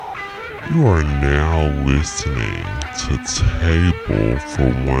You are now listening to Table for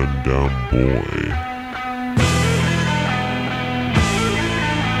One Dumb Boy.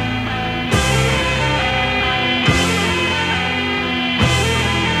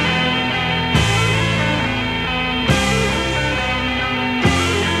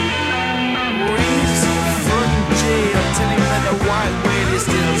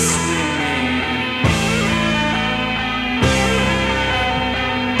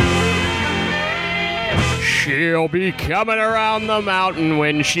 She'll be coming around the mountain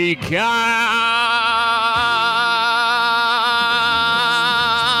when she comes.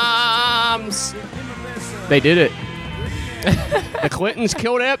 They did it. The Clintons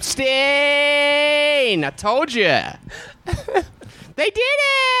killed Epstein. I told you. They did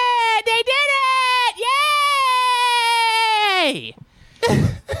it. They did it. Yay.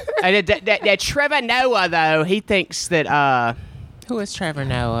 That Trevor Noah, though, he thinks that... Who is Trevor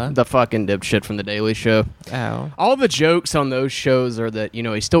Noah? The fucking dipshit from The Daily Show. Oh. All the jokes on those shows are that, you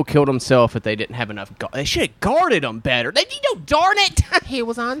know, he still killed himself if they didn't have enough... They should have guarded him better. Darn it! He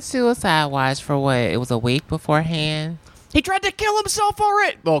was on suicide watch for what? It was a week beforehand? He tried to kill himself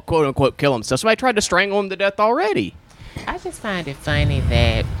already. Well, quote-unquote kill himself. Somebody tried to strangle him to death already. I just find it funny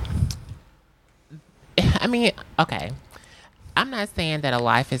that... I mean, okay. I'm not saying that a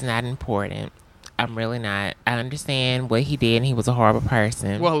life is not important. I'm really not. I understand what he did, and he was a horrible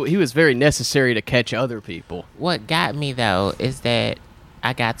person. Well, he was very necessary to catch other people. What got me, though, is that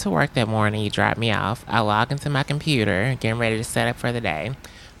I got to work that morning. He dropped me off. I log into my computer, getting ready to set up for the day.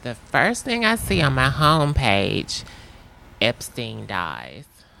 The first thing I see on my homepage, Epstein dies.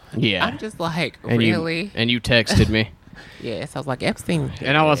 Yeah. I'm just like, and really? You texted me. Yes, I was like, Epstein.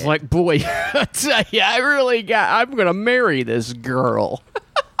 And I was like, boy, I tell you, I'm going to marry this girl.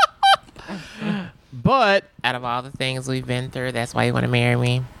 But out of all the things we've been through, that's why you want to marry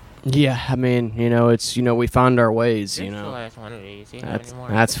me? Yeah, I mean, you know, it's, you know, we find our ways, you know. The last one of these. That's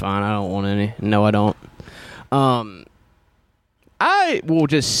fine. I don't want any. No, I don't. I will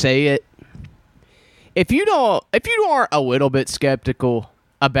just say it. If you aren't a little bit skeptical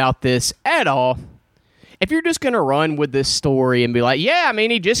about this at all, if you're just going to run with this story and be like, yeah, I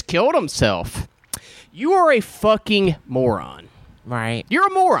mean, he just killed himself, you are a fucking moron. Right. You're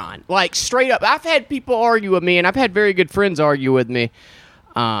a moron. Like, straight up. I've had people argue with me, and I've had very good friends argue with me.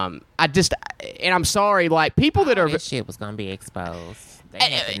 And I'm sorry, like, people that are... This shit was going to be exposed. They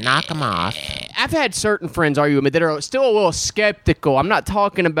had to knock them off. I've had certain friends argue with me that are still a little skeptical. I'm not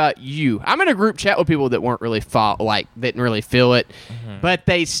talking about you. I'm in a group chat with people that weren't really didn't really feel it, but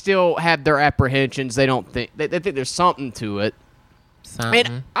they still have their apprehensions. They don't think... They think there's something to it.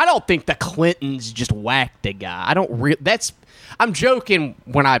 And I don't think the Clintons just whacked a guy. I don't... I'm joking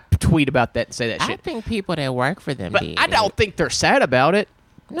when I tweet about that and say that shit. I think people that work for them but did. I don't think they're sad about it.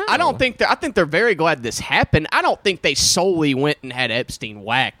 No. I think they're very glad this happened. I don't think they solely went and had Epstein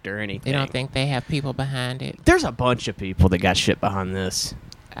whacked or anything. You don't think they have people behind it? There's a bunch of people that got shit behind this.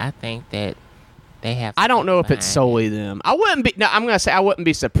 I think that they have... I don't know if it's solely them. I'm going to say I wouldn't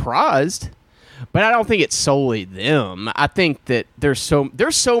be surprised. But I don't think it's solely them. I think that there's so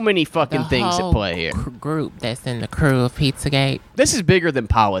many fucking things at play here. Group that's in the crew of Pizzagate. This is bigger than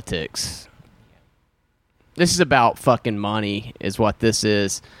politics. This is about fucking money, is what this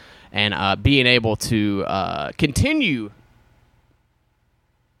is, and being able to continue,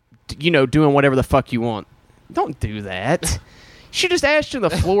 doing whatever the fuck you want. Don't do that. She just ashed on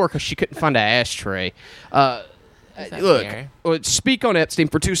the floor because she couldn't find an ashtray. Look, speak on Epstein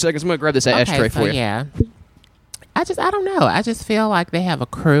for 2 seconds. I'm going to grab this ashtray for you. Yeah. I don't know. I just feel like they have a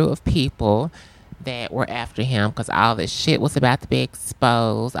crew of people that were after him because all this shit was about to be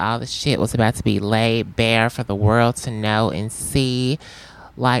exposed. All this shit was about to be laid bare for the world to know and see.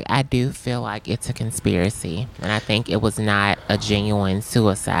 Like, I do feel like it's a conspiracy. And I think it was not a genuine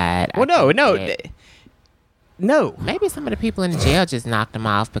suicide. Well, no. Maybe some of the people in the jail just knocked him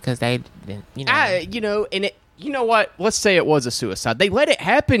off because they, You know what? Let's say it was a suicide. They let it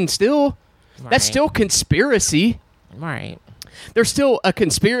happen still. Right. That's still conspiracy. Right. There's still a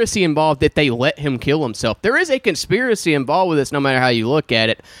conspiracy involved that they let him kill himself. There is a conspiracy involved with this no matter how you look at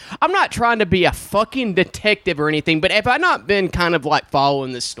it. I'm not trying to be a fucking detective or anything, but have I not been kind of like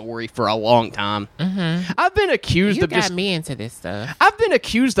following this story for a long time? Mm-hmm. I've been accused of You got me into this stuff. I've been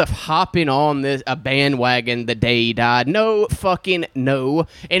accused of hopping on a bandwagon the day he died. No fucking no.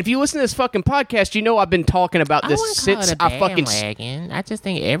 And if you listen to this fucking podcast, you know I've been talking about this since I fucking... I just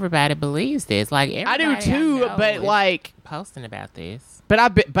think everybody believes this. Like, I do too, but like... posting about this.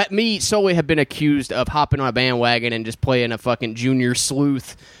 But me solely have been accused of hopping on a bandwagon and just playing a fucking junior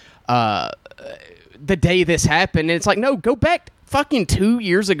sleuth the day this happened. And it's like, no, go back fucking 2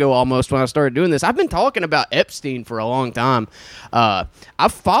 years ago almost when I started doing this. I've been talking about Epstein for a long time. I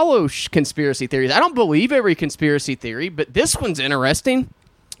follow conspiracy theories. I don't believe every conspiracy theory, but this one's interesting.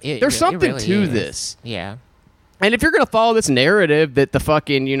 There's something really to is. this. Yeah. And if you're going to follow this narrative that the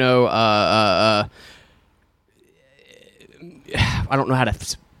fucking, you know, I don't know how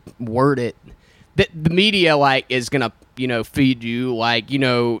to word it, that the media, like, is going to, you know, feed you, like, you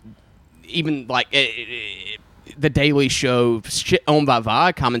know, even, like, the Daily Show, shit owned by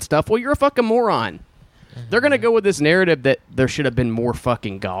Viacom and stuff, well, you're a fucking moron. They're going to go with this narrative that there should have been more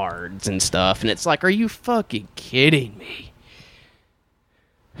fucking guards and stuff. And it's like, are you fucking kidding me?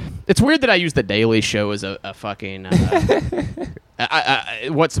 It's weird that I use the Daily Show as a fucking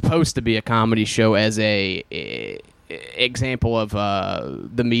what's supposed to be a comedy show as a example of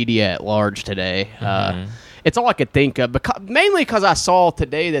the media at large today. It's all I could think of, mainly because I saw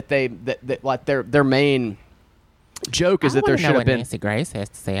today that that like their main joke is that there should have been. Nancy Grace has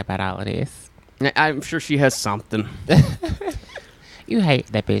to say about all of this. I'm sure she has something. You hate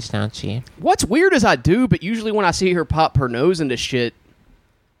that bitch, don't you? What's weird is I do, but usually when I see her pop her nose into shit.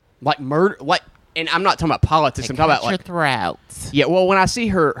 Like murder, like, and I'm not talking about politics. I'm talking about like throats. Yeah, well, when I see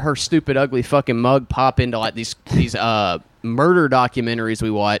her stupid, ugly fucking mug pop into like these murder documentaries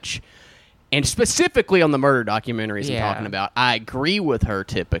we watch, and specifically on the murder documentaries I'm talking about, I agree with her.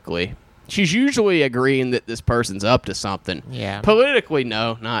 Typically, she's usually agreeing that this person's up to something. Yeah. Politically,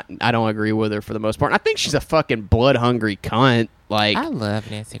 no, not. I don't agree with her for the most part. And I think she's a fucking blood hungry cunt. Like, I love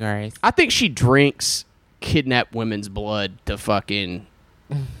Nancy Grace. I think she drinks kidnapped women's blood to fucking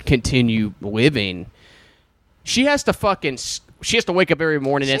continue living. She has to wake up every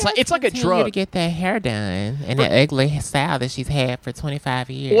morning. And it's like a drug. To get that hair done and that ugly style that she's had for 25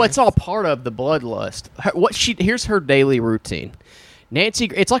 years. Well, it's all part of the bloodlust. Here's her daily routine. Nancy,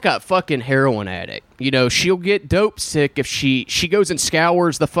 it's like a fucking heroin addict. You know, she'll get dope sick if she goes and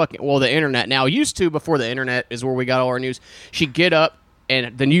scours the internet. Now, used to before the internet is where we got all our news. She'd get up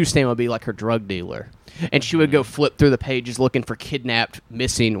and the newsstand would be like her drug dealer. And she would go flip through the pages looking for kidnapped,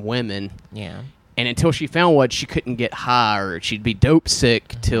 missing women. Yeah. And until she found one, she couldn't get high, or she'd be dope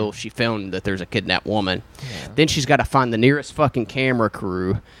sick till she found that there's a kidnapped woman. Yeah. Then she's got to find the nearest fucking camera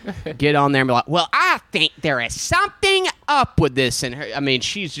crew, get on there and be like, well, I think there is something up with this. And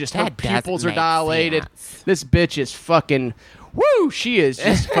she's just, her pupils are dilated. Sense. This bitch is fucking... Woo! She is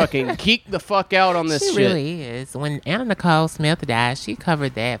just fucking geeked the fuck out on this shit. She really is. When Anna Nicole Smith died, she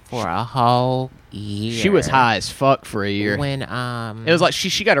covered that for a whole year. She was high as fuck for a year. When it was like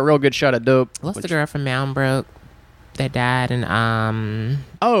she got a real good shot of dope. What's the girl from Mountain Brook that died in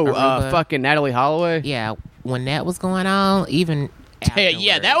fucking Natalie Holloway? Yeah, when that was going on, even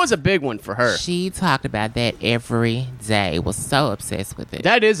yeah, that was a big one for her. She talked about that every day. Was so obsessed with it.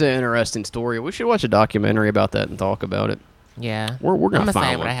 That is an interesting story. We should watch a documentary about that and talk about it. Yeah, we're gonna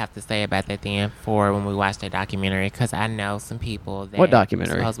say what I have to say about that then for when we watch that documentary, because I know some people that what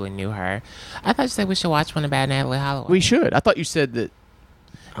documentary supposedly knew her. I thought you said we should watch one about Natalie Holloway. We should. I thought you said that.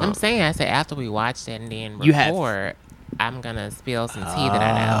 I'm saying I said after we watch that and then record, I'm gonna spill some tea that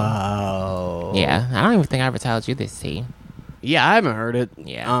I know. Yeah, I don't even think I ever told you this tea. Yeah, I haven't heard it.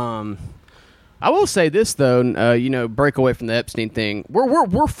 Yeah. I will say this though, break away from the Epstein thing.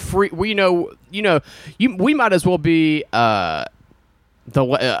 We're free. We we might as well be I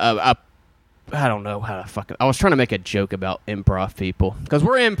don't know how to fucking. I was trying to make a joke about improv people because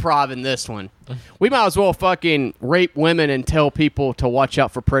we're improv in this one. We might as well fucking rape women and tell people to watch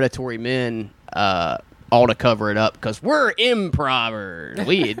out for predatory men, all to cover it up because we're improvers.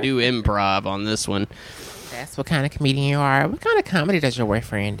 We do improv on this one. That's what kind of comedian you are. What kind of comedy does your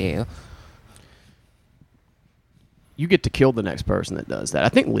boyfriend do? You get to kill the next person that does that. I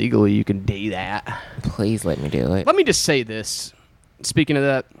think legally you can do that. Please let me do it. Let me just say this. Speaking of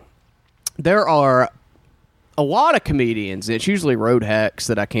that, there are a lot of comedians. It's usually road hacks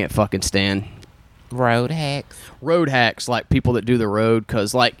that I can't fucking stand. Road hacks? Road hacks, like people that do the road,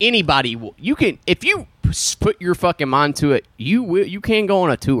 because like anybody, you can, if you put your fucking mind to it, you can go on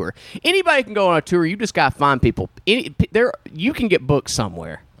a tour. Anybody can go on a tour. You just gotta find people. You can get booked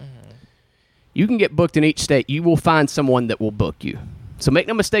somewhere. You can get booked in each state. You will find someone that will book you. So make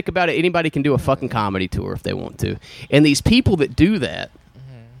no mistake about it. Anybody can do a fucking comedy tour if they want to. And these people that do that,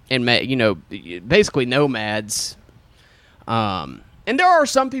 and basically nomads. And there are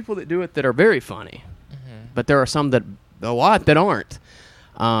some people that do it that are very funny, but there are a lot that aren't.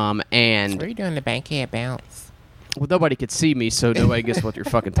 And so where are you doing the bankhead bounce? Well, nobody could see me, so nobody gets what you're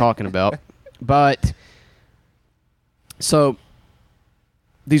fucking talking about. But so.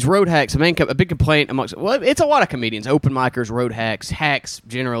 These road hacks, a big complaint amongst... Well, it's a lot of comedians. Open micers, road hacks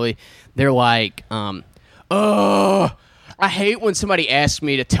generally. They're like, I I hate when somebody asks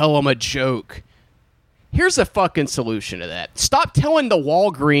me to tell them a joke. Here's a fucking solution to that. Stop telling the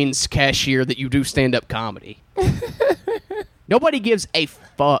Walgreens cashier that you do stand-up comedy. Nobody gives a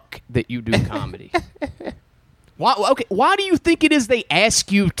fuck that you do comedy. Why do you think it is they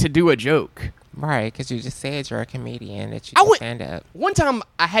ask you to do a joke? Right, because you just said you're a comedian, that you can stand up. One time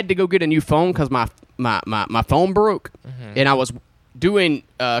I had to go get a new phone because my phone broke, and I was doing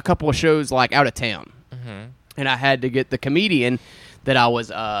a couple of shows like out of town. And I had to get the comedian that I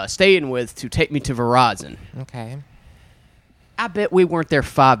was staying with to take me to Verizon. Okay. I bet we weren't there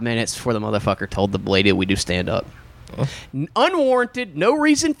 5 minutes before the motherfucker told the lady we do stand-up. Unwarranted, no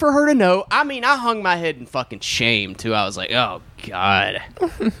reason for her to know. I mean, I hung my head in fucking shame, too. I was like, oh, God.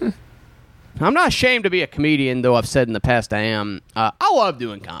 I'm not ashamed to be a comedian, though I've said in the past I am. I love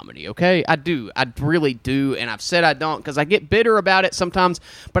doing comedy, okay? I do. I really do, and I've said I don't because I get bitter about it sometimes,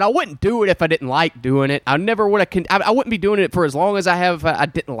 but I wouldn't do it if I didn't like doing it. I never would have. I wouldn't be doing it for as long as I have if I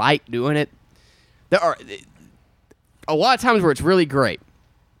didn't like doing it. There are a lot of times where it's really great,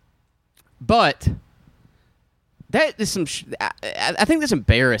 but that is some. I think that's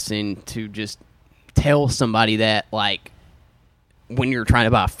embarrassing to just tell somebody that, like, when you're trying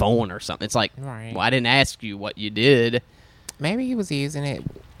to buy a phone or something. It's like, right. Well, I didn't ask you what you did. Maybe he was using it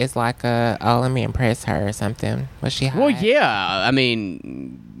as like let me impress her or something. Was she hot? Well, yeah. I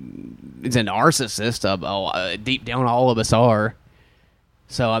mean, it's a narcissist. Deep down, all of us are.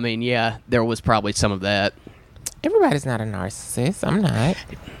 So, I mean, yeah, there was probably some of that. Everybody's not a narcissist. I'm not.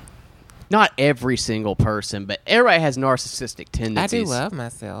 Not every single person, but everybody has narcissistic tendencies. I do love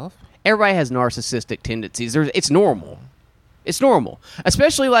myself. Everybody has narcissistic tendencies. It's normal. It's normal,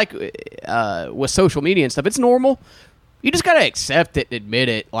 especially like with social media and stuff. It's normal. You just gotta accept it and admit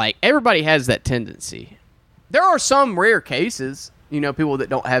it. Like, everybody has that tendency. There are some rare cases, people that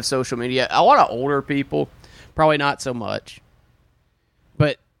don't have social media. A lot of older people, probably not so much.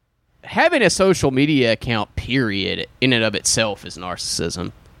 But having a social media account, period, in and of itself is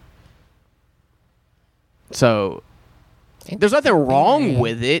narcissism. So there's nothing wrong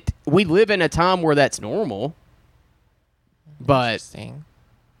with it. We live in a time where that's normal. But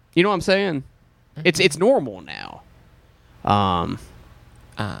you know what I'm saying? Mm-hmm. It's normal now.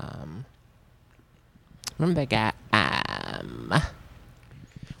 Remember that guy? Why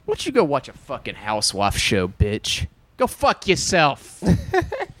don't you go watch a fucking housewife show, bitch? Go fuck yourself.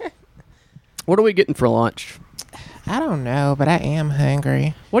 What are we getting for lunch? I don't know, but I am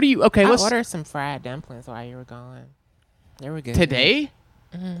hungry. What are you? Okay, let's order some fried dumplings while you were gone. They were good. Today?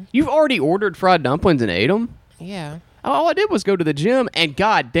 Mm-hmm. You've already ordered fried dumplings and ate them? Yeah. All I did was go to the gym, and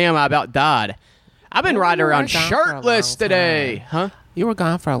god damn, I about died. I've been riding around shirtless today. Huh? You were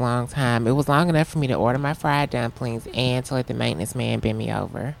gone for a long time. It was long enough for me to order my fried dumplings and to let the maintenance man bend me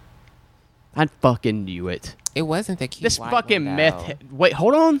over. I fucking knew it. It wasn't the cute white fucking one, meth. Wait,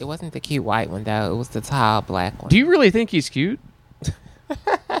 hold on. It wasn't the cute white one, though. It was the tall black one. Do you really think he's cute?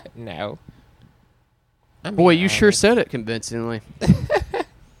 No. Boy, you sure said it convincingly.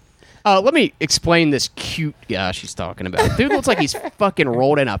 Let me explain this cute guy she's talking about. Dude looks like he's fucking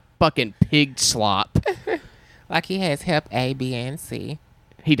rolled in a fucking pig slop. Like he has hep A, B, and C.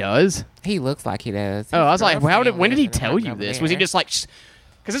 He does? He looks like he does. Oh, I was like, when did he tell you this? Was he just like...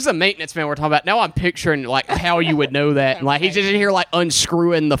 Because this is a maintenance man we're talking about. Now I'm picturing like how you would know that. And, like, he's just in here like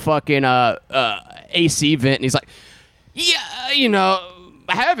unscrewing the fucking AC vent. And he's like, yeah,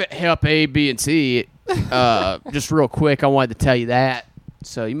 I have it hep A, B, and C. Just real quick, I wanted to tell you that.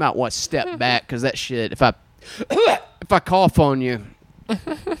 So you might want to step back because that shit, if I cough on you,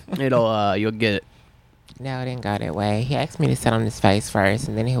 you'll get it. No, it didn't go that way. He asked me to sit on his face first,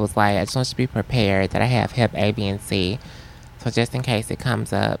 and then he was like, I just want you to be prepared that I have hep A, B, and C. So just in case it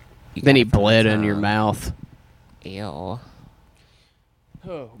comes up. Then he bled in your mouth. Ew. Oh,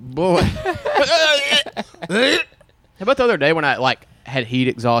 boy. How about the other day when I had heat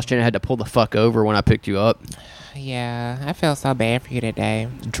exhaustion and had to pull the fuck over when I picked you up? Yeah, I feel so bad for you today.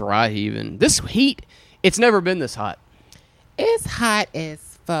 Dry heaving. This heat, it's never been this hot. It's hot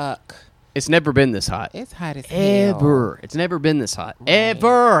as fuck. It's never been this hot. It's hot as hell. It's never been this hot.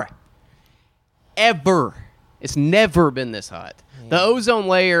 Right. Ever. It's never been this hot. Yeah. The ozone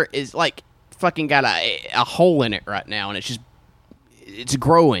layer is like fucking got a hole in it right now, and it's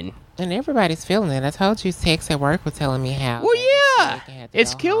growing. And everybody's feeling it. I told you Tex at work was telling me how. Well, yeah.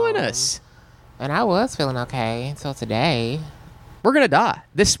 It's killing us. And I was feeling okay until today. We're going to die.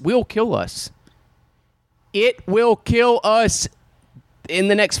 This will kill us. It will kill us in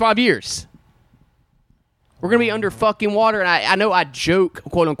the next 5 years. We're going to be under fucking water. And I know I joke,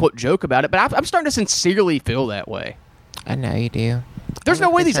 quote unquote, joke about it, but I'm starting to sincerely feel that way. I know you do. There's no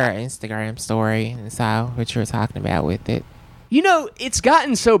way these our Instagram story and saw what you were talking about with it. You know, it's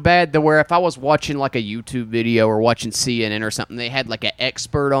gotten so bad to where if I was watching like a YouTube video or watching CNN or something, they had like an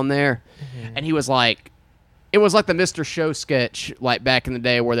expert on there, and he was like, it was like the Mr. Show sketch like back in the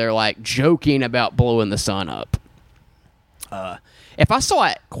day where they're like joking about blowing the sun up. If I saw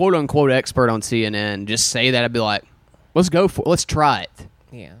a quote unquote expert on CNN just say that, I'd be like, let's go for it. Let's try it.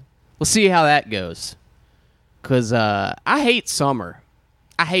 Yeah. Let's see how that goes. Because I hate summer.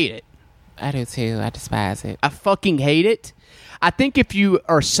 I hate it. I do too. I despise it. I fucking hate it. I think if you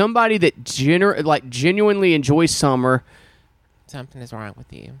are somebody that genuinely enjoys summer, something is wrong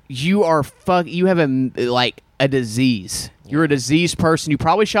with you. You are you have a disease. Yeah. You're a diseased person. You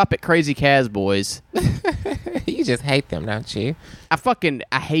probably shop at Crazy Casboys. You just hate them, don't you? I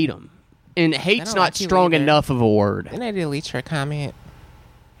hate them. And hate's not strong enough of a word. Didn't they delete your comment?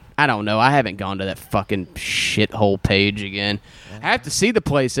 I don't know. I haven't gone to that fucking shithole page again. I have to see the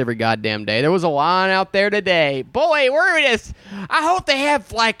place every goddamn day. There was a line out there today. Boy, where it is. I hope they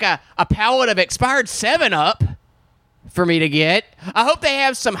have like a pallet of expired 7-Up for me to get. I hope they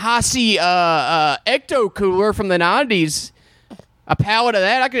have some Hasi Ecto Cooler from the 90s. A pallet of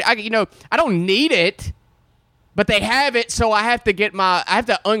that. I don't need it. But they have it, so I have to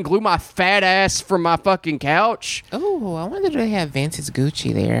unglue my fat ass from my fucking couch. Oh, I wonder if they have vintage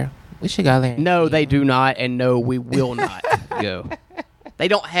Gucci there. We should go there. No, they do not, and no, we will not go. They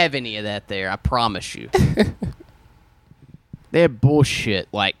don't have any of that there, I promise you. They have bullshit,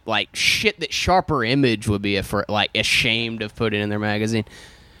 like shit that Sharper Image would be ashamed of putting in their magazine.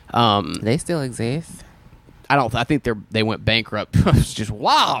 They still exist. I think they went bankrupt. It's just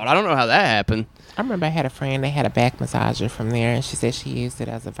wild. I don't know how that happened. I remember I had a friend, they had a back massager from there, and she said she used it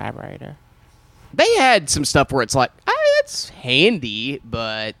as a vibrator. They had some stuff where it's like, that's handy,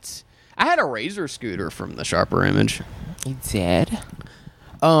 but I had a Razor scooter from the Sharper Image. You did?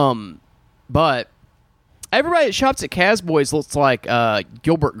 But everybody that shops at Casboys looks like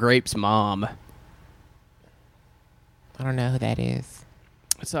Gilbert Grape's mom. I don't know who that is.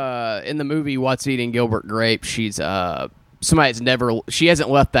 It's in the movie What's Eating Gilbert Grape, she's she hasn't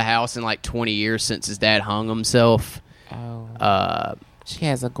left the house in like 20 years since his dad hung himself. Oh. She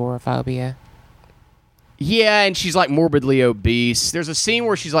has agoraphobia. Yeah, and she's like morbidly obese. There's a scene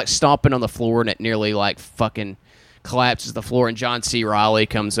where she's like stomping on the floor and it nearly like fucking collapses the floor, and John C. Reilly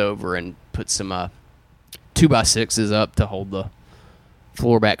comes over and puts some 2x6s up to hold the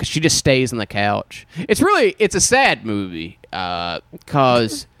floor back because she just stays on the couch. It's a sad movie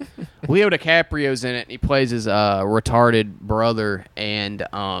because Leo DiCaprio's in it and he plays his retarded brother, and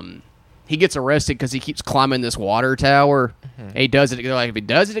he gets arrested because he keeps climbing this water tower. And he does it. Like, if he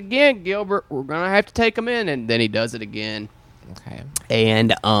does it again, Gilbert, we're gonna have to take him in. And then he does it again. Okay.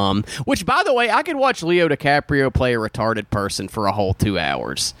 And which, by the way, I could watch Leo DiCaprio play a retarded person for a whole 2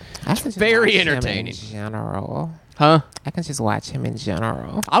 hours. It's very entertaining. In general. Huh? I can just watch him in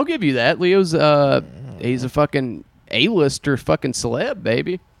general. I'll give you that. Leo's he's a fucking A-lister fucking celeb,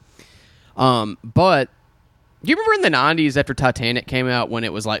 baby. But you remember in the 90s after Titanic came out when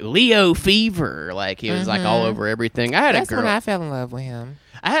it was like Leo fever, like he was like all over everything. That's when I fell in love with him.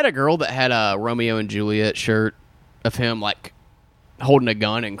 I had a girl that had a Romeo and Juliet shirt of him like holding a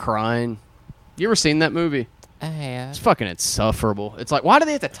gun and crying. You ever seen that movie? I have. It's fucking insufferable. It's like, why do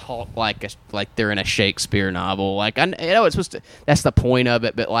they have to talk like they're in a Shakespeare novel? Like, I know it's supposed to. That's the point of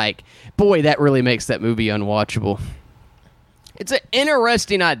it, but like, boy, that really makes that movie unwatchable. It's an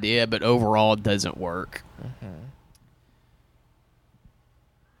interesting idea, but overall, it doesn't work.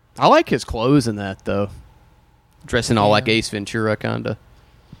 I like his clothes in that though, dressing all like Ace Ventura, kinda.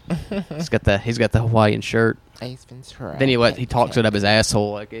 He's got the Hawaiian shirt. Ace Ventura. Then he talks it up his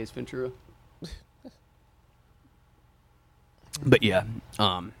asshole like Ace Ventura. But yeah,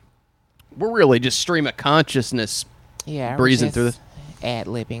 we're really just stream of consciousness. Yeah, breezing through this.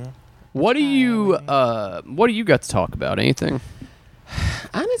 Ad-libbing. What do you got to talk about? Anything?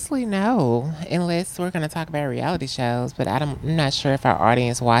 Honestly, no. Unless we're going to talk about reality shows, but I'm not sure if our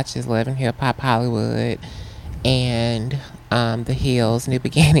audience watches Love and Hip Hop Hollywood and The Hills, New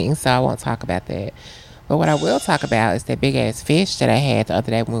Beginnings, so I won't talk about that. But what I will talk about is that big ass fish that I had the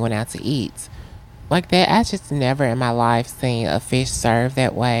other day when we went out to eat. Like that, I just never in my life seen a fish served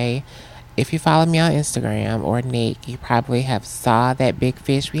that way. If you follow me on Instagram or Nick, you probably have saw that big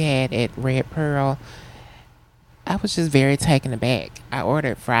fish we had at Red Pearl. I was just very taken aback. I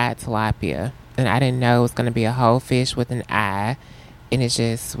ordered fried tilapia, and I didn't know it was going to be a whole fish with an eye, and it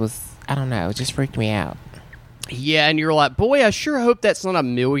just was, I don't know, it just freaked me out. Yeah, and you're like, boy, I sure hope that's not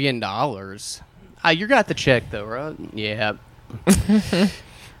 $1 million. You got the check, though, right? Yeah.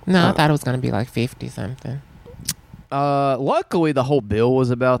 No, I thought it was going to be like 50 something. Luckily, the whole bill was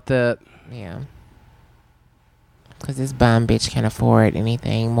about that. Yeah. Because this bum bitch can't afford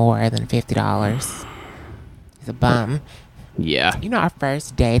anything more than $50. He's a bum. Yeah. You know, our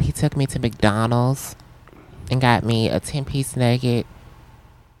first date, he took me to McDonald's and got me a 10-piece nugget.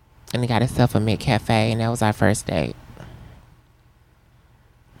 And he got himself a McCafe, and that was our first date.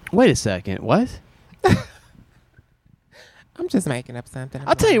 Wait a second. What? I'm just making up something.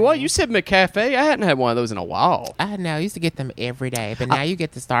 I'll tell you what. You said McCafe. I hadn't had one of those in a while. I know. I used to get them every day, but now you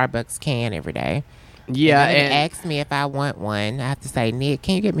get the Starbucks can every day. Yeah, and ask me if I want one. I have to say, Nick,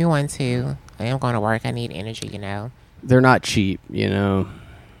 can you get me one too? I am going to work. I need energy, you know. They're not cheap, you know.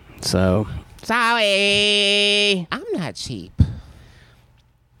 So sorry. I'm not cheap.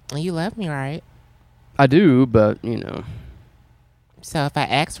 You love me, right? I do, but you know. So if I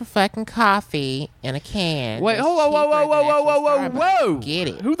ask for fucking coffee in a can, wait, whoa, get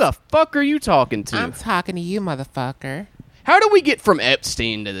it. Who the fuck are you talking to? I'm talking to you, motherfucker. How do we get from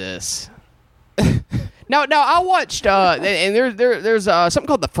Epstein to this? Now I watched, and there's something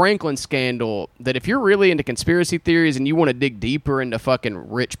called the Franklin scandal. That if you're really into conspiracy theories and you want to dig deeper into fucking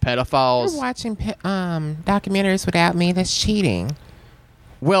rich pedophiles, You're watching documentaries without me. That's cheating.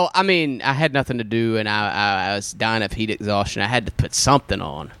 Well, I mean, I had nothing to do, and I was dying of heat exhaustion. I had to put something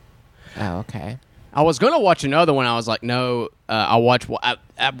on. Oh, okay. I was gonna watch another one. I was like, no. I watched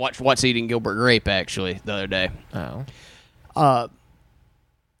What's Eating Gilbert Grape actually the other day. Oh.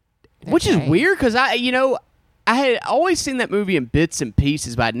 Which is weird because I had always seen that movie in bits and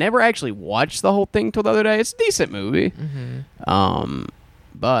pieces, but I'd never actually watched the whole thing till the other day. It's a decent movie. Mm-hmm.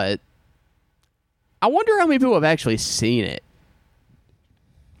 But I wonder how many people have actually seen it.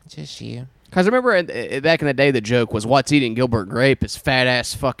 Just you. Because I remember back in the day, the joke was, what's eating Gilbert Grape is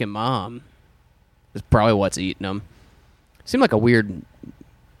fat-ass fucking mom. Is probably what's eating them. Seemed like a weird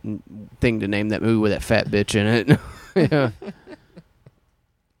thing to name that movie with that fat bitch in it. Yeah.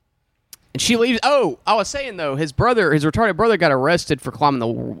 And she leaves. Oh, I was saying, though, his retarded brother got arrested for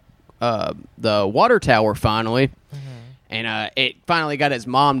climbing the water tower finally. Mm-hmm. And it finally got his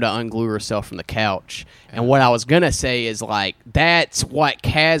mom to unglue herself from the couch. And what I was going to say is, like, that's what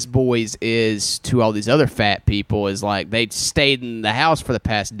Cas Boys is to all these other fat people, is, like, they stayed in the house for the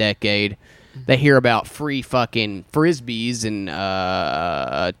past decade. They hear about free fucking Frisbees and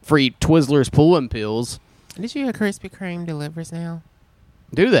free Twizzlers pulling pills. Did you hear Krispy Kreme delivers now?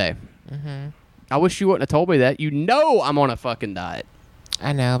 Do they? Mm-hmm. I wish you wouldn't have told me that. You know I'm on a fucking diet.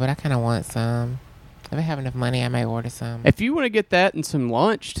 I know, but I kind of want some. If I have enough money, I may order some. If you want to get that and some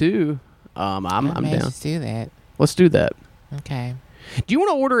lunch, too, I'm down. Let's do that. Let's do that. Okay. Do you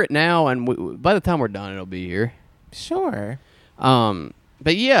want to order it now? And by the time we're done, it'll be here. Sure.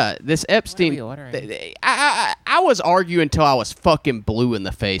 But yeah, this Epstein. What are we ordering? I was arguing until I was fucking blue in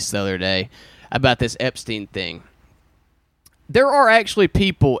the face the other day about this Epstein thing. There are actually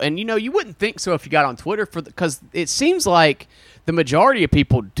people, and you wouldn't think so if you got on Twitter, because it seems like the majority of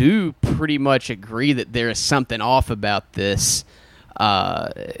people do pretty much agree that there is something off about this,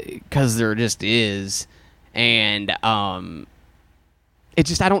 because there just is, and it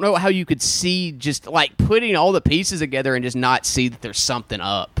just, I don't know how you could see just like putting all the pieces together and just not see that there's something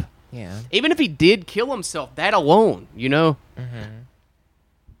up. Yeah. Even if he did kill himself, that alone, Mm-hmm.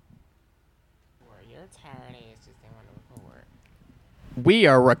 You're tired ass just didn't want to record. We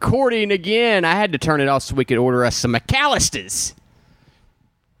are recording again. I had to turn it off so we could order us some McAllisters.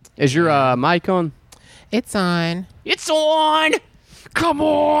 Is your mic on? It's on. It's on! Come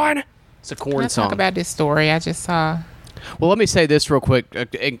on! It's a Can corn I song. talk about this story I just saw? Well, let me say this real quick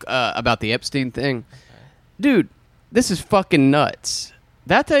about the Epstein thing. Okay. Dude, this is fucking nuts.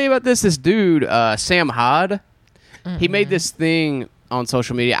 Did I tell you about this? This dude, Sam Hod, he made this thing on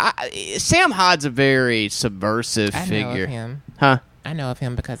social media. Sam Hod's a very subversive figure. I know of him. Huh? I know of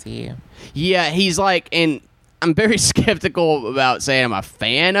him because of you. Yeah, he's like, and I'm very skeptical about saying I'm a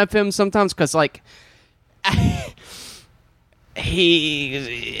fan of him sometimes, because, like,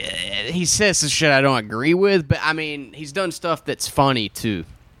 he says some shit I don't agree with, but I mean, he's done stuff that's funny too.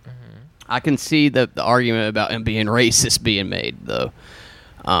 Mm-hmm. I can see the argument about him being racist being made though,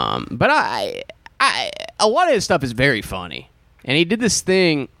 but I a lot of his stuff is very funny, and he did this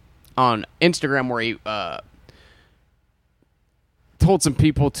thing on Instagram where he told some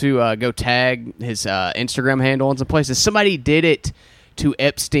people to go tag his Instagram handle in some places. Somebody did it to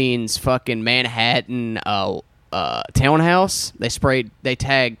Epstein's fucking Manhattan townhouse. They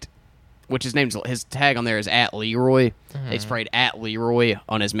tagged, which his tag on there is @Leroy. Mm-hmm. They sprayed @Leroy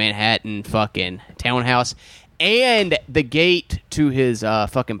on his Manhattan fucking townhouse and the gate to his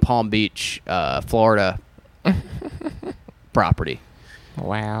fucking Palm Beach, Florida property.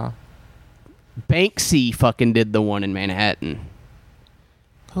 Wow. Banksy fucking did the one in Manhattan.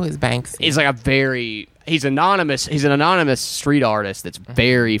 Who is Banksy? He's like he's anonymous. He's an anonymous street artist that's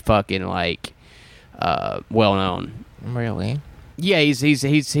very fucking like well known. Really? Yeah,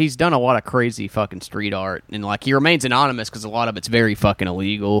 he's done a lot of crazy fucking street art, and like he remains anonymous because a lot of it's very fucking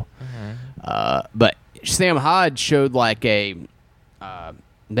illegal. But Sam Hodge showed like a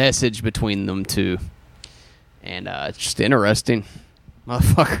message between them two, and it's just interesting.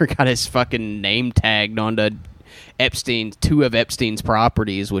 Motherfucker got his fucking name tagged onto two of Epstein's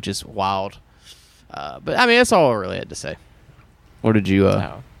properties, which is wild. But I mean, that's all I really had to say. What did you?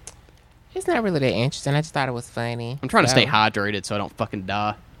 No. It's not really that interesting. I just thought it was funny. I'm trying to stay hydrated so I don't fucking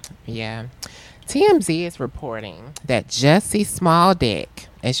die. Yeah. TMZ is reporting that Jussie Smalldick,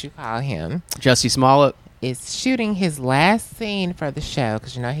 as you call him, Jussie Smollett, is shooting his last scene for the show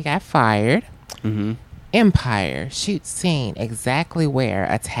because you know he got fired. Mm-hmm. Empire shoots scene exactly where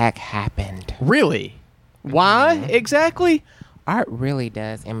attack happened. Really? Why exactly? Art really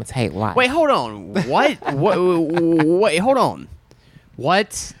does imitate life. Wait, hold on. What? Wait, hold on.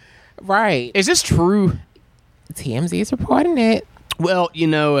 What? Right. Is this true? TMZ is reporting it. Well, you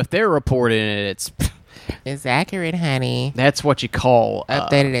know, if they're reporting it, It's accurate, honey. that's what you call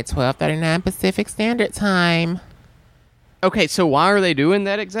Updated at 12:39 Pacific Standard Time. Okay, so why are they doing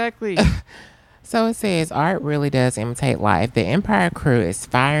that exactly? So it says, art really does imitate life. The Empire crew is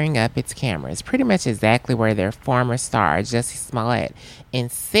firing up its cameras, pretty much exactly where their former star, Jussie Smollett,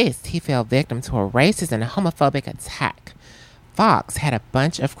 insists he fell victim to a racist and homophobic attack. Fox had a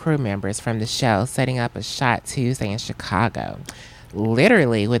bunch of crew members from the show setting up a shot Tuesday in Chicago,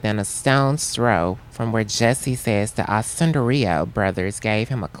 literally within a stone's throw from where Jussie says the Asundario brothers gave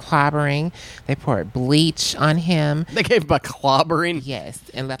him a clobbering. They poured bleach on him. They gave him a clobbering? Yes,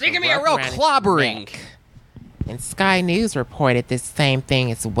 and left They give me a rope real around his clobbering. neck. And Sky News reported this same thing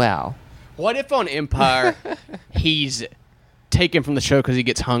as well. What if on Empire he's taken from the show because he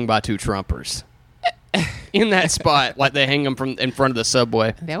gets hung by two Trumpers? In that spot, like they hang him from in front of the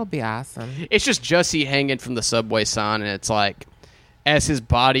subway. That would be awesome. It's just Jussie hanging from the subway sign, and it's like, as his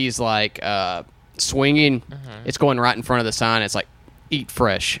body's like swinging, it's going right in front of the sign. It's like, eat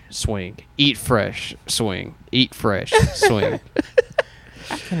fresh, swing. Eat fresh, swing. Eat fresh, swing.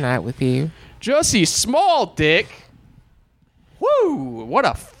 I cannot with you. Jussie Smalldick. Woo! What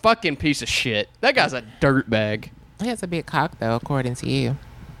a fucking piece of shit. That guy's a dirtbag. He has a big cock, though, according to you.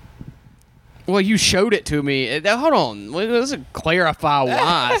 Well, you showed it to me. Hold on. Let's clarify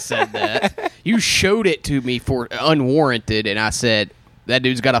why I said that. You showed it to me for unwarranted, and I said, that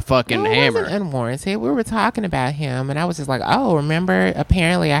dude's got a fucking hammer. It wasn't unwarranted. We were talking about him, and I was just like, oh, remember?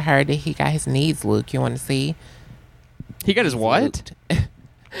 Apparently, I heard that he got his needs looked. You want to see? He got his what?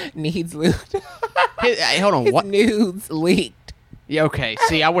 Needs looked. Hey, hold on. His What? nudes leaked. Yeah, okay.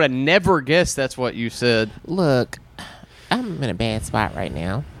 See, I would have never guessed that's what you said. Look, I'm in a bad spot right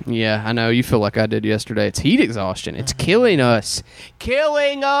now. Yeah, I know. You feel like I did yesterday. It's heat exhaustion. It's killing us.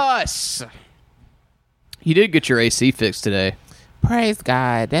 Killing us! You did get your AC fixed today. Praise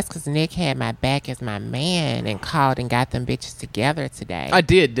God. That's because Nick had my back as my man and called and got them bitches together today. I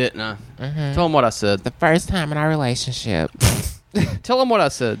did, didn't I? Tell him what I said. The first time in our relationship. Tell him what I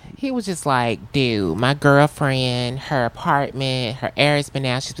said. He was just like, dude, my girlfriend, her apartment, her air has been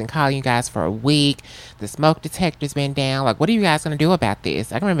out. She's been calling you guys for a week. The smoke detector's been down. Like, what are you guys going to do about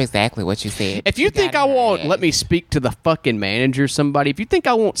this? I can remember exactly what you said. If you think I won't let me speak to the fucking manager, somebody, if you think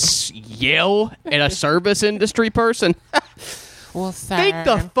I won't yell at a service industry person, well, sir, think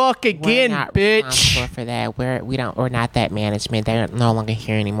the fuck again, we're not bitch. responsible for that. We're not that management. They're no longer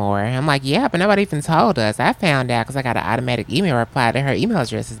here anymore. I'm like, yeah, but nobody even told us. I found out because I got an automatic email reply that her email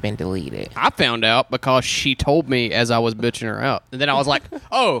address has been deleted. I found out because she told me as I was bitching her out. And then I was like,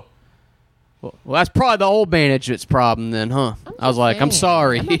 oh, well, that's probably the old management's problem then, huh? I was like, I'm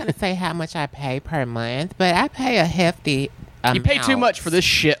sorry. I'm not going to say how much I pay per month, but I pay a hefty amount. You pay too much for this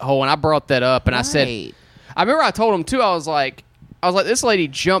shithole, and I brought that up, and I said, I remember I told him, too, I was like, this lady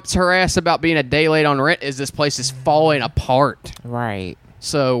jumps her ass about being a day late on rent as this place is falling apart. Right.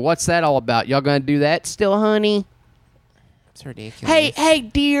 So what's that all about? Y'all gonna do that still, honey? It's ridiculous. Hey,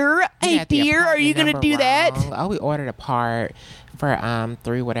 dear. Hey, dear, are you gonna do that? Oh, we ordered a part for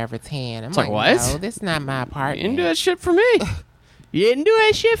 3-10. I'm like, what? No, this is not my apartment. You didn't do that shit for me. You didn't do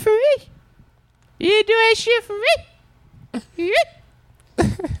that shit for me. You didn't do that shit for me.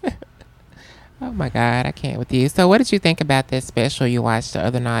 Oh my God, I can't with you. So what did you think about this special you watched the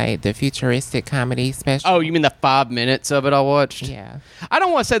other night, the futuristic comedy special? Oh, you mean the 5 minutes of it I watched? Yeah. I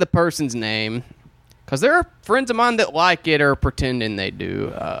don't want to say the person's name Because there are friends of mine that like it or pretending they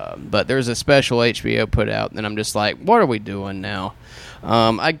do. But there's a special HBO put out, and I'm just like, what are we doing now?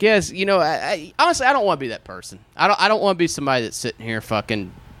 I guess, I honestly, I don't want to be that person. I don't want to be somebody that's sitting here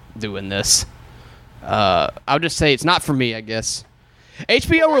fucking doing this. I'll just say it's not for me, I guess.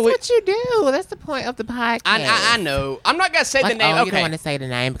 HBO That's what you do. That's the point of the podcast. I know. I'm not going to say the name. You don't want to say the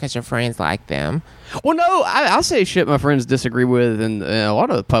name because your friends like them. Well, no, I'll say shit my friends disagree with, and a lot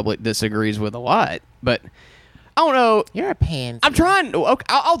of the public disagrees with a lot. But I don't know. You're a pansy. I'm trying. Okay,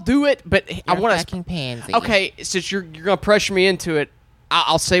 I'll do it, but I want to. Fucking pansy. Okay, since you're going to pressure me into it,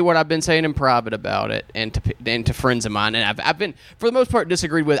 I'll say what I've been saying in private about it, and to friends of mine, and I've been for the most part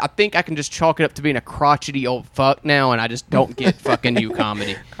disagreed with. I think I can just chalk it up to being a crotchety old fuck now, and I just don't get fucking new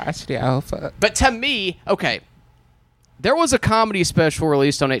comedy. Crotchety old fuck. But to me, okay, there was a comedy special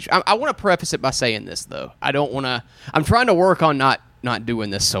released on HBO. I want to preface it by saying this though. I don't want to. I'm trying to work on not doing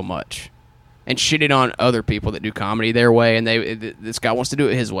this so much, and shitting on other people that do comedy their way, and this guy wants to do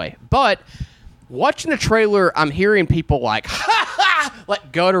it his way, but. Watching the trailer, I'm hearing people like, ha ha,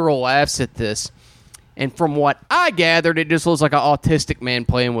 like guttural laughs at this. And from what I gathered, it just looks like an autistic man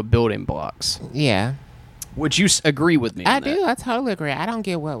playing with building blocks. Yeah. Would you agree with me on that? I do. I totally agree. I don't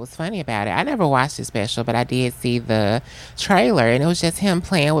get what was funny about it. I never watched the special, but I did see the trailer. And it was just him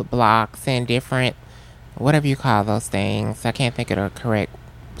playing with blocks and different, whatever you call those things. I can't think of the correct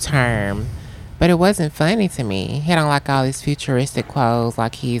term. But it wasn't funny to me. He had on like all these futuristic clothes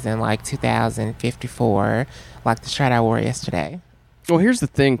like he's in like 2054, like the shirt I wore yesterday. Well, here's the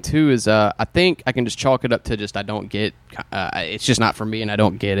thing, too, is I think I can just chalk it up to just I don't get it's just not for me and I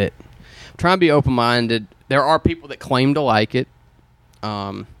don't get it. I'm trying to be open-minded. There are people that claim to like it.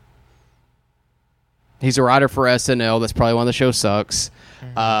 He's a writer for SNL. That's probably one of the show sucks.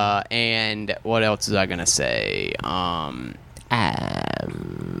 Mm-hmm. And what else is I going to say?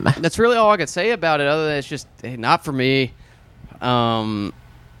 That's really all I can say about it, other than it's just not for me. I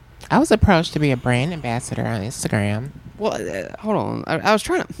was approached to be a brand ambassador on Instagram. Well, hold on. I was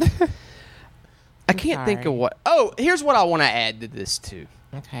trying to... I can't think of what... Oh, here's what I want to add to this, too.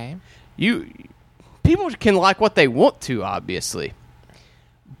 Okay. People can like what they want to, obviously.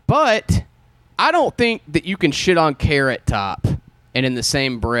 But I don't think that you can shit on Carrot Top and in the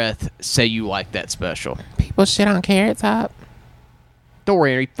same breath say you like that special. People shit on Carrot Top?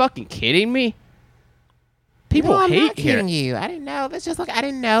 Dorian, are you fucking kidding me? People I'm hate not kidding you. I didn't know. That's just like I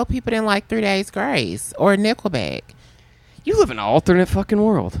didn't know people didn't like 3 Days Grace or Nickelback. You live in an alternate fucking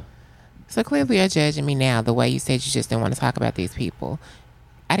world. So clearly you're judging me now the way you said you just didn't want to talk about these people.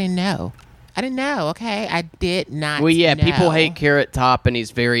 I didn't know. Okay? I did not Well, yeah, know. people hate Carrot Top, and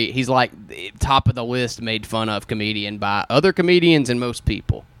he's like top of the list, made fun of comedian by other comedians and most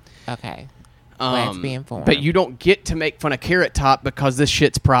people. Okay. Glad to be informed. But you don't get to make fun of Carrot Top because this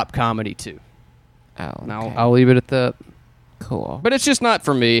shit's prop comedy, too. Oh, okay. Now, I'll leave it at that. Cool. But it's just not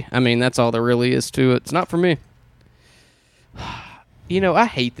for me. I mean, that's all there really is to it. It's not for me. I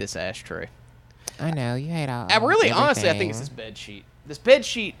hate this ashtray. I know. You hate all honestly, I think it's this bed sheet. This bed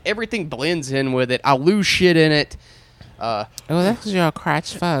sheet, everything blends in with it. I lose shit in it. That's because you're a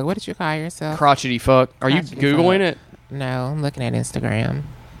crotch fuck. What did you call yourself? Crotchety fuck. Are you Googling it? No, I'm looking at Instagram.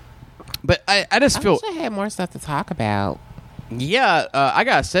 But I just feel... I wish I had more stuff to talk about. Yeah, I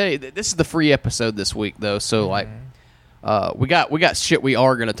gotta say, this is the free episode this week, though. So, we got shit we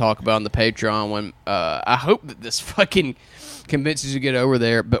are gonna talk about on the Patreon. When I hope that this fucking convinces you to get over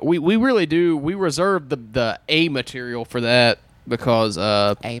there. But we really do. We reserve the A material for that because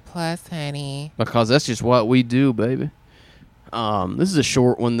A+, honey. Because that's just what we do, baby. This is a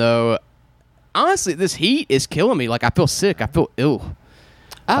short one, though. Honestly, this heat is killing me. Like, I feel sick. I feel ill.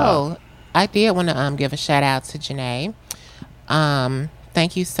 I did want to give a shout out to Janae.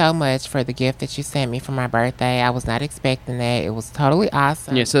 Thank you so much for the gift that you sent me for my birthday. I was not expecting that. It was totally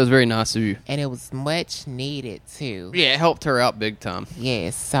awesome. Yeah, so it was very nice of you. And it was much needed, too. Yeah, it helped her out big time.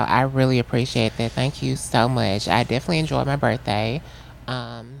 Yes, so I really appreciate that. Thank you so much. I definitely enjoyed my birthday.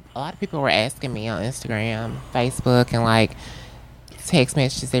 A lot of people were asking me on Instagram, Facebook, and text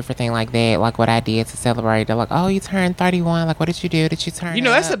messages, everything like that, like what I did to celebrate. They're like, oh, you turned 31. Like, what did you do? Did you turn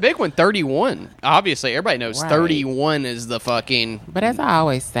that's the big one, 31. Obviously, everybody knows right. 31 is the fucking... But as I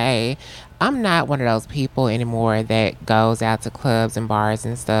always say, I'm not one of those people anymore that goes out to clubs and bars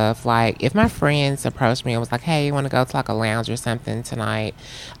and stuff. Like, if my friends approached me and was like, hey, you want to go to a lounge or something tonight,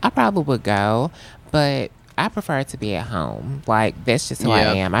 I probably would go. But I prefer to be at home. That's just who I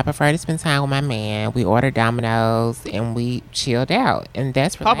am. I prefer to spend time with my man. We ordered Domino's and we chilled out, and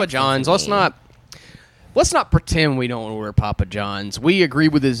that's Papa John's. Let's not Let's not pretend we don't order Papa John's. We agree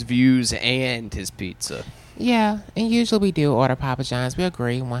with his views and his pizza. Yeah, and usually we do order Papa John's. We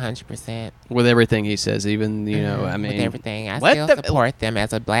agree 100%. With everything he says, even, I mean... With everything. I still support them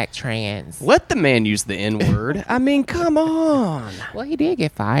as a black trans. Let the man use the N-word. I mean, come on. Well, he did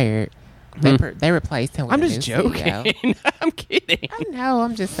get fired. They replaced him with I'm a just new joking. CEO. I'm kidding. I know,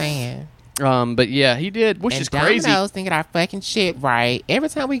 I'm just saying. But yeah, he did, which is crazy. Domino's didn't get our fucking shit right. Every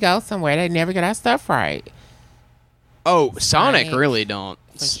time we go somewhere, they never get our stuff right. Oh, Sonic really don't.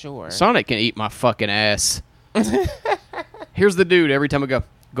 For sure. Sonic can eat my fucking ass. Here's the dude every time I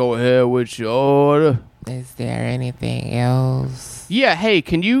go ahead with your order. Is there anything else? Yeah, hey,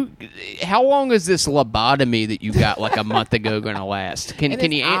 how long is this lobotomy that you got like a month ago going to last? Can you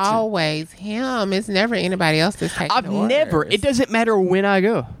answer? It's always him. It's never anybody else that's taking orders. It doesn't matter when I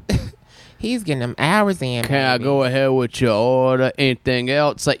go. He's getting them hours in. Can I go ahead with your order? Anything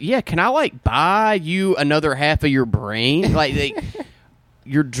else? Like, yeah, can I buy you another half of your brain?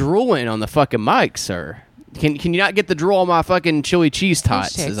 You're drooling on the fucking mic, sir. Can you not get the drool on my fucking chili cheese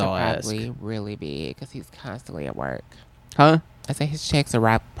tots? His checks is all I are ask. probably really big because he's constantly at work. Huh? I say his checks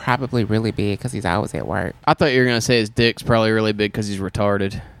are probably really big because he's always at work. I thought you were gonna say his dick's probably really big because he's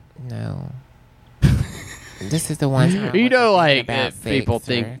retarded. No. This is the one time people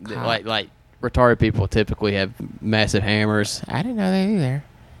think that, retarded people typically have massive hammers. I didn't know that either.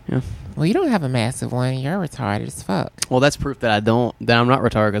 Yeah. Well, you don't have a massive one. You're retarded as fuck. Well, that's proof that that I'm not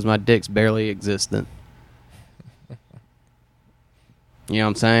retarded because my dick's barely existent. You know what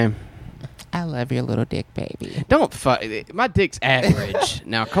I'm saying? I love your little dick, baby. Don't fuck. My dick's average.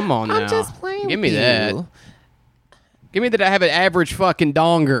 Now, come on now. I'm just playing Give me with that. you. Give me that I have an average fucking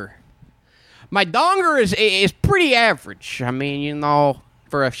donger. My donger is pretty average. I mean,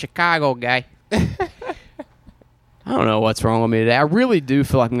 for a Chicago guy. I don't know what's wrong with me today. I really do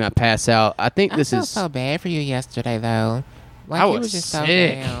feel like I'm going to pass out. I think this is... I felt so bad for you yesterday, though. I was you were just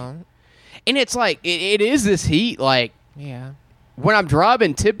sick. so down. And it's like, it is this heat, Yeah. when I'm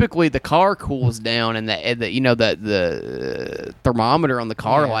driving, typically the car cools down, and the thermometer on the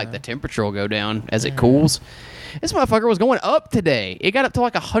car, the temperature will go down as it cools. This motherfucker was going up today. It got up to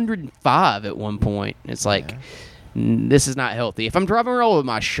 105 at one point. It's this is not healthy. If I'm driving around with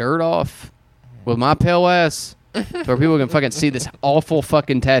my shirt off, with my pale ass, where people can fucking see this awful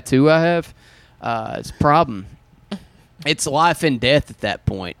fucking tattoo I have, it's a problem. It's life and death at that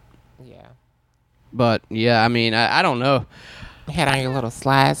point. Yeah. But yeah, I mean, I don't know. Had on your little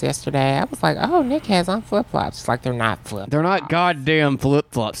slides yesterday. I was like, oh, Nick has on flip-flops. It's like they're not flip-flops. They're not goddamn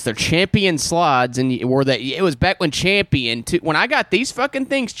flip-flops. They're Champion slides, and it was back when Champion, when I got these fucking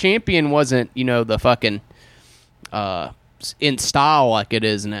things, Champion wasn't, the fucking in style like it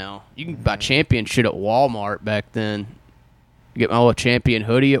is now. You can buy Champion shit at Walmart back then. Get my little Champion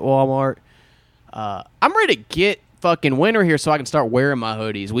hoodie at Walmart. I'm ready to get fucking winter here so I can start wearing my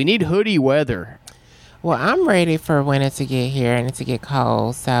hoodies. We need hoodie weather. Well, I'm ready for winter to get here and it to get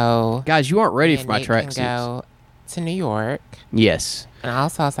cold, so... Guys, you aren't ready for my tracksuits. tracksuits. Go to New York. Yes. And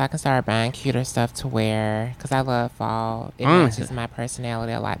also, so I can start buying cuter stuff to wear, because I love fall. It matches my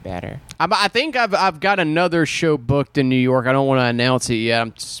personality a lot better. I think I've got another show booked in New York. I don't want to announce it yet.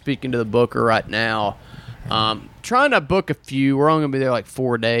 I'm speaking to the booker right now. Trying to book a few. We're only going to be there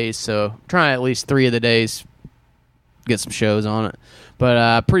 4 days, so trying at least 3 of the days get some shows on it.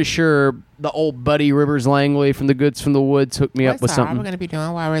 But pretty sure the old buddy Rivers Langley from the Goods from the Woods hooked me up with something. All we're going to be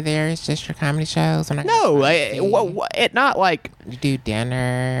doing while we're there is just your comedy shows? No, not like... You do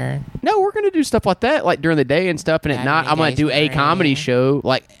dinner? No, we're going to do stuff like that, during the day and stuff. And I'm going to do a comedy show.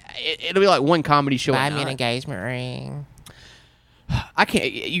 It'll be one comedy show. Buy me an engagement ring. I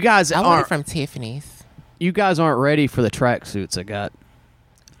can't... You guys I aren't... want it from Tiffany's. You guys aren't ready for the tracksuits I got.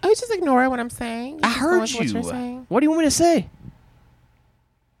 Oh, you just ignore what I'm saying? I heard you. What you're saying? What do you want me to say?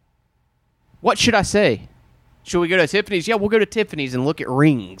 What should I say? Should we go to Tiffany's? Yeah, we'll go to Tiffany's and look at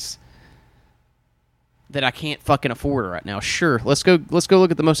rings that I can't fucking afford right now. Sure, let's go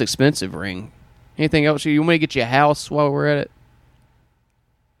look at the most expensive ring. Anything else? You want me to get you a house while we're at it?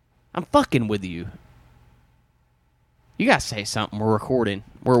 I'm fucking with you. You gotta say something. We're recording.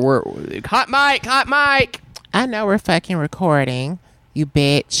 We're hot mic. I know we're fucking recording, you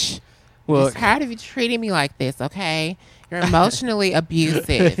bitch. Look, I'm tired of you treating me like this, okay? You're emotionally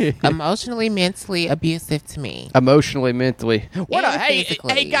abusive. Emotionally, mentally abusive to me. Emotionally, mentally. What?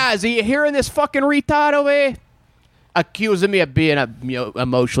 Hey, guys, are you hearing this fucking retard over here? Accusing me of being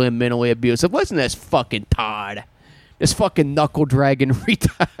emotionally and mentally abusive. Listen to this fucking Todd. This fucking knuckle dragging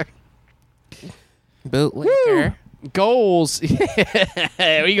retard. Bootlicker. Goals.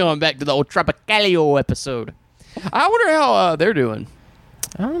 We're going back to the old Tropicalio episode. I wonder how they're doing.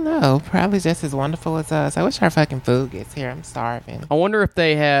 I don't know. Probably just as wonderful as us. I wish our fucking food gets here. I'm starving. I wonder if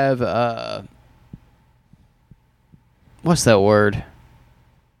they have, what's that word?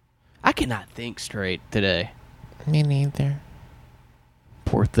 I cannot think straight today. Me neither.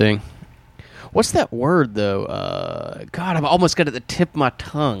 Poor thing. What's that word, though? God, I've almost got it at the tip of my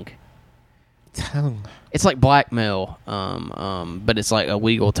tongue. Tongue. It's like blackmail, but it's like a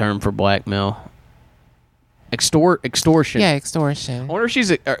legal term for blackmail. Extortion. Yeah, extortion.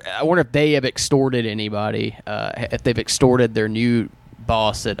 I wonder if they have extorted anybody. If they've extorted their new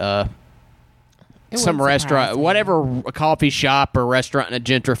boss at some restaurant, whatever, a coffee shop or restaurant in a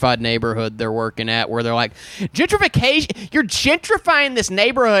gentrified neighborhood they're working at, where they're like, gentrification, you're gentrifying this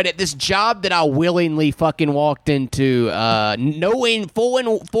neighborhood at this job that I willingly fucking walked into, knowing full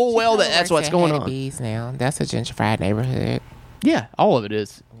well that that's what's going on. Bees now. That's a gentrified neighborhood. Yeah, all of it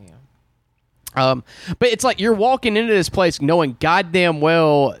is. But it's like you're walking into this place knowing goddamn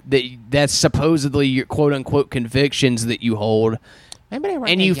well that that's supposedly your quote unquote convictions that you hold. Maybe they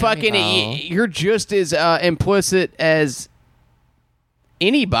and you fucking you're just as implicit as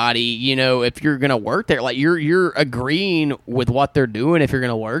anybody, you know, if you're gonna work there. Like you're agreeing with what they're doing if you're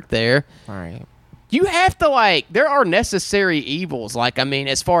gonna work there. Right. You have to, like, there are necessary evils. Like, I mean,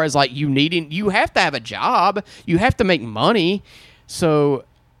 as far as like you have to have a job, you have to make money. So,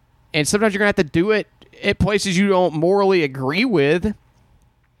 and sometimes you're gonna have to do it at places you don't morally agree with.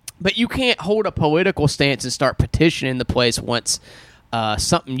 But you can't hold a political stance and start petitioning the place once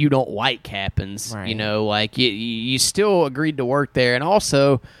something you don't like happens. Right. You know, like you still agreed to work there. And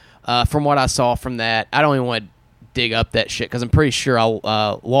also, from what I saw from that, I don't even want to dig up that shit because I'm pretty sure I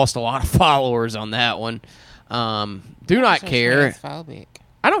lost a lot of followers on that one. Do not care. Transphobic.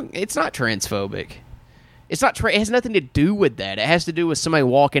 It's not transphobic. It's not. It has nothing to do with that. It has to do with somebody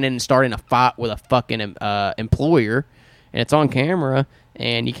walking in and starting a fight with a fucking employer, and it's on camera,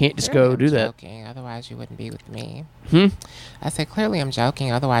 and you can't just go do joking, otherwise you wouldn't be with me. that. I said clearly I'm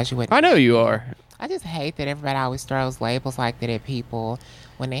joking, otherwise you wouldn't. I know you are. I just hate that everybody always throws labels like that at people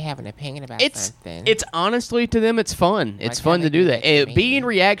when they have an opinion about something. It's honestly, to them, it's fun. It's fun to do that. Being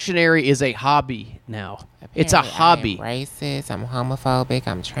reactionary is a hobby now. Apparently, it's a hobby. I'm racist. I'm homophobic.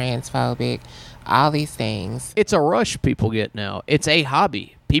 I'm transphobic. All these things. It's a rush people get now. It's a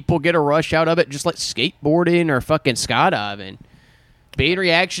hobby. People get a rush out of it, just like skateboarding or fucking skydiving. Being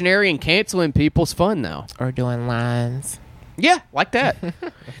reactionary and canceling people's fun now. Or doing lines. Yeah, like that.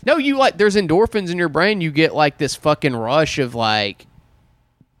 No, there's endorphins in your brain. You get like this fucking rush of like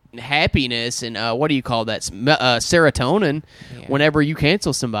happiness and what do you call that? Serotonin. Yeah. Whenever you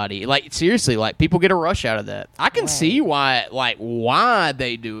cancel somebody, like seriously, like people get a rush out of that. I can see why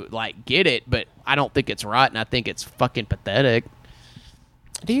they do get it, but I don't think it's right, and I think it's fucking pathetic.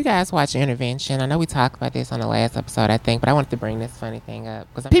 Do you guys watch Intervention? I know we talked about this on the last episode, I think, but I wanted to bring this funny thing up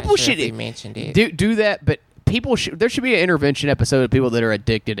because people should if we mentioned it. Do that, but there should be an intervention episode of people that are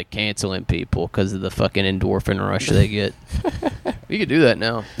addicted to canceling people because of the fucking endorphin rush they get. You could do that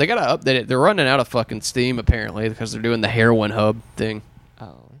now. They gotta update it. They're running out of fucking steam apparently because they're doing the heroin hub thing.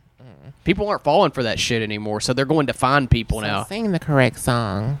 Oh. People aren't falling for that shit anymore, so they're going to find people now. Sing the correct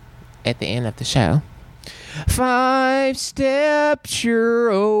song at the end of the show. 5 steps you're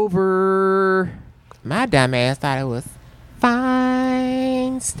over. My dumb ass thought it was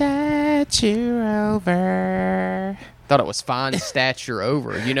fine stature over. Thought it was fine stature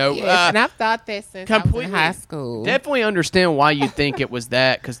over. You know, yes, and I've thought that since I was in high school. Definitely understand why you think it was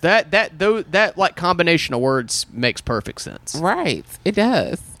that, because that like combination of words makes perfect sense. Right, it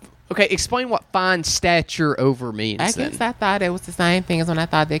does. Okay, explain what fine stature over means. I guess I thought it was the same thing as when I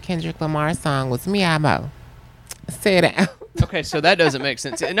thought that Kendrick Lamar song was Me Amo. Say it out. Okay, so that doesn't make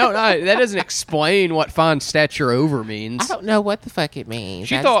sense. No, that doesn't explain what fine stature over means. I don't know what the fuck it means.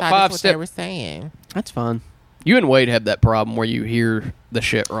 She thought 5 steps. They were saying. That's fine. You and Wade have that problem where you hear the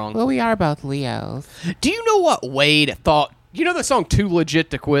shit wrong. Well, we are both Leos. Do you know what Wade thought? You know the song "Too Legit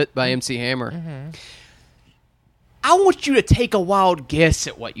to Quit" by MC Hammer? Mm-hmm. I want you to take a wild guess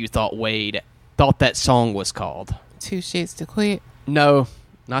at what you thought Wade thought that song was called. 2 shits to quit? No,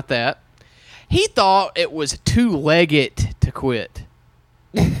 not that. He thought it was two-legged to quit.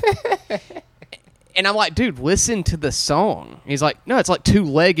 And I'm like, dude, listen to the song. He's like, no, it's like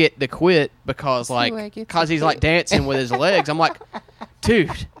two-legged to quit because he's like dancing with his legs. I'm like,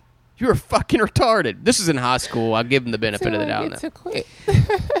 dude, you're fucking retarded. This is in high school. I'll give him the benefit of the doubt. To quit.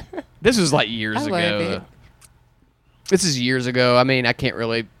 This was like years ago. This is years ago. I mean, I can't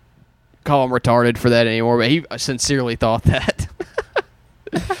really call him retarded for that anymore, but he sincerely thought that.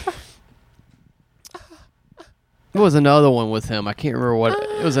 There was another one with him. I can't remember what.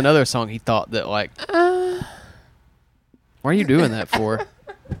 It was another song he thought that, like... Why are you doing that for?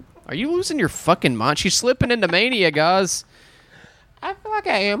 Are you losing your fucking mind? She's slipping into mania, guys. I feel like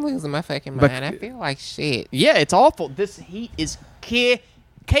I am losing my fucking mind. I feel like shit. Yeah, it's awful. This heat is Killingus.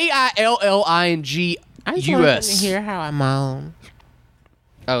 I just want to hear how I moan.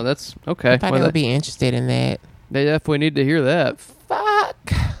 Oh, that's okay. I thought they would be interested in that. They definitely need to hear that.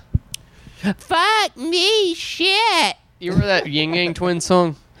 Fuck me, shit. You remember that Yin Yang Twin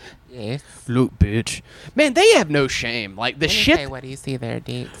song? Yes. Look, bitch. Man, they have no shame. Like, the shit. Say, what do you see their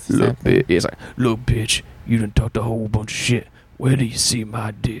dicks? Look, bitch. It's like, look, bitch, you done talked a whole bunch of shit. Where do you see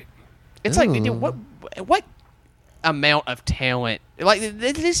my dick? It's like, dude, what amount of talent? Like,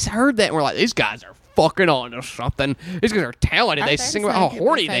 they just heard that and we're like, these guys are fucking on to something. These guys are talented. They sing about how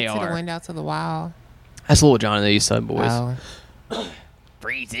horny they are. To the window to the wall. That's Little John and the East Side Boys. Oh.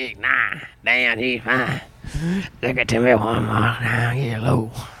 3, 6, 9, down here, 5. Look at me one more down here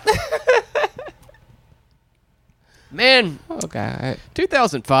low. Man. Oh, God.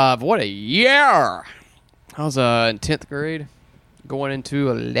 2005, what a year. I was in 10th grade, going into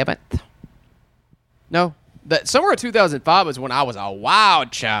 11th. No, that summer of 2005 was when I was a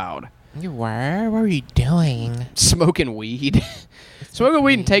wild child. You were? What were you doing? Smoking weed. Smoking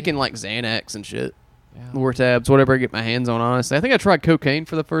weed and taking, like, Xanax and shit. Yeah. Lortabs, whatever I get my hands on, honestly. I think I tried cocaine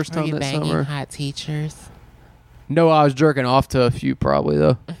for the first time that summer. Were you banging hot teachers? No, I was jerking off to a few probably,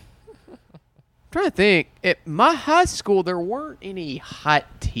 though. I'm trying to think. At my high school, there weren't any hot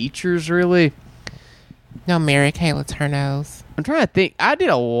teachers, really. No Mary Kay Letourneau's. I'm trying to think. I did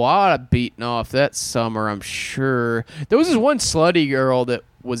a lot of beating off that summer, I'm sure. There was this one slutty girl that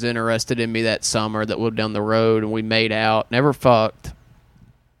was interested in me that summer that lived down the road, and we made out. Never fucked.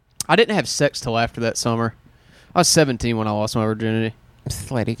 I didn't have sex till after that summer. I was 17 when I lost my virginity.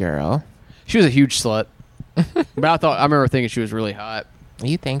 Slutty girl. She was a huge slut. But I remember thinking she was really hot.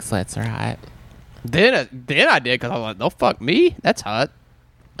 You think sluts are hot? Then I did, because I was like, they'll fuck me? That's hot.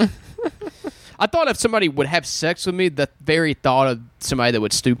 I thought if somebody would have sex with me, the very thought of somebody that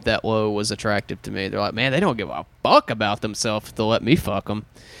would stoop that low was attractive to me. They're like, man, they don't give a fuck about themselves to let me fuck them.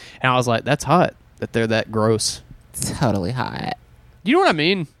 And I was like, that's hot, that they're that gross. Totally hot. You know what I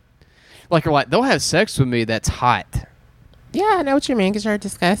mean? Like, you're like, they'll have sex with me, that's hot. Yeah, I know what you mean, because you're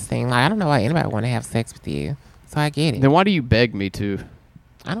disgusting. Like, I don't know why anybody would want to have sex with you. So I get it. Then why do you beg me to?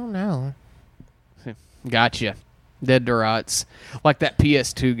 I don't know. Gotcha. Dead to Rights. Like that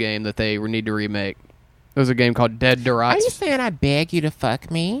PS2 game that they need to remake. There was a game called Dead to Rights. Are you saying I beg you to fuck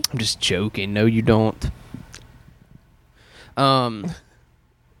me? I'm just joking. No, you don't.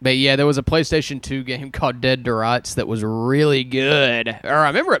 But yeah, there was a PlayStation 2 game called Dead to Rights that was really good. Or I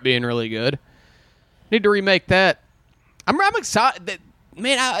remember it being really good. Need to remake that. I'm excited.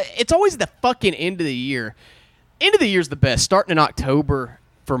 It's always the fucking end of the year. End of the year's the best. Starting in October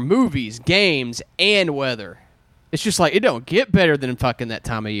for movies, games, and weather. It's just like, it don't get better than fucking that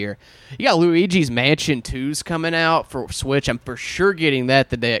time of year. You got Luigi's Mansion 2's coming out for Switch. I'm for sure getting that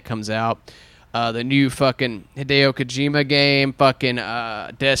the day it comes out. The new fucking Hideo Kojima game, fucking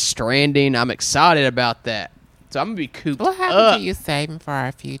Death Stranding. I'm excited about that. So I'm going to be cooped up. What happened to you saving for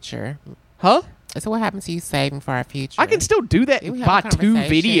our future? Huh? So what happened to you saving for our future? I can still do that and buy 2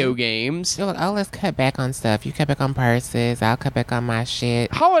 video games. You're like, oh, let's cut back on stuff. You cut back on purses. I'll cut back on my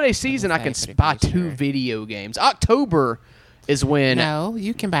shit. Holiday season, I can buy 2 video games. October is when... No,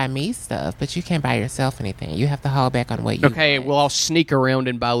 you can buy me stuff, but you can't buy yourself anything. You have to hold back on what you want. Well, I'll sneak around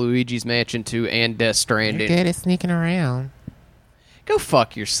and buy Luigi's Mansion 2 and Death Stranding. You're good at sneaking around. Go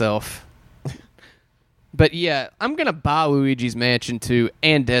fuck yourself. But yeah, I'm going to buy Luigi's Mansion 2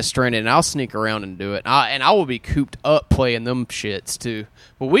 and Death Stranding, and I'll sneak around and do it. And I will be cooped up playing them shits, too.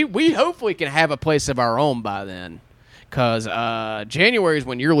 But we hopefully can have a place of our own by then. Because January is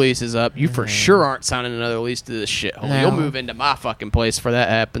when your lease is up. You for sure aren't signing another lease to this shithole. No. You'll move into my fucking place before that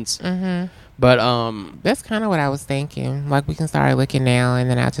happens. Mm-hmm. But that's kind of what I was thinking. Like, we can start looking now, and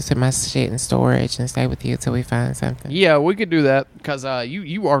then I'll just put my shit in storage and stay with you till we find something. Yeah, we could do that, because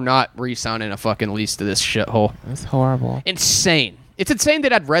you are not re-signing a fucking lease to this shithole. It's horrible. Insane. It's insane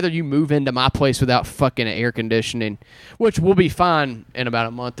that I'd rather you move into my place without fucking air conditioning, which will be fine in about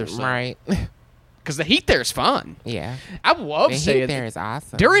a month or so. Right. Because the heat there is fun. Yeah. I love staying there. The heat there is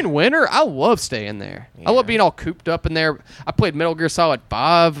awesome. During winter, I love staying there. Yeah. I love being all cooped up in there. I played Metal Gear Solid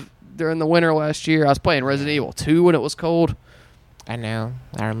 5 during the winter last year. I was playing Resident Evil 2 when it was cold. I know.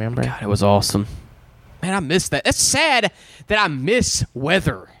 I remember. God, it was awesome. Man, I miss that. It's sad that I miss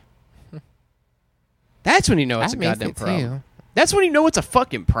weather. That's when you know it's a goddamn problem. That's when you know it's a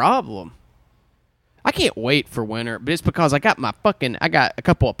fucking problem. I can't wait for winter, but it's because I got a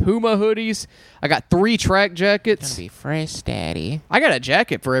couple of Puma hoodies. I got 3 track jackets. Gonna be fresh, daddy. I got a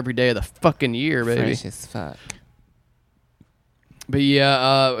jacket for every day of the fucking year, baby. Fresh as fuck. But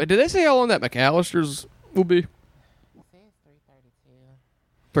yeah, did they say how long that McAllister's will be?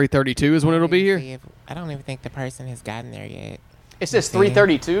 3:32 is when it'll be here? I don't even think the person has gotten there yet. It says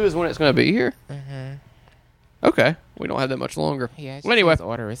 3:32 is when it's going to be here? Mm-hmm. Okay. We don't have that much longer. Yeah, well, anyway.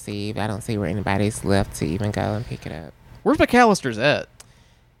 Order received. I don't see where anybody's left to even go and pick it up. Where's McAllister's at?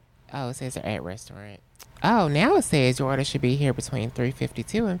 Oh, it says they're at restaurant. Oh, now it says your order should be here between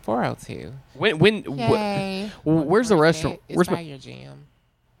 3:52 and 4:02. Where's the restaurant? It's by your gym.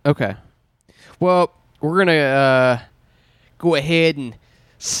 Okay. Well, we're going to go ahead and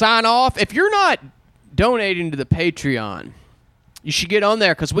sign off. If you're not donating to the Patreon, you should get on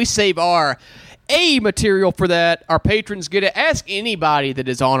there because we save our material for that. Our patrons get it. Ask anybody that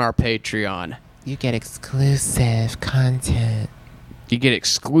is on our Patreon. You get exclusive content. You get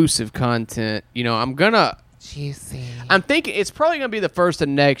exclusive content. You know, Juicy. I'm thinking it's probably going to be the first of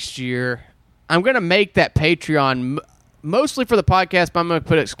next year. I'm going to make that Patreon mostly for the podcast, but I'm going to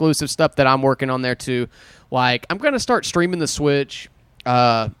put exclusive stuff that I'm working on there too. Like, I'm going to start streaming the Switch.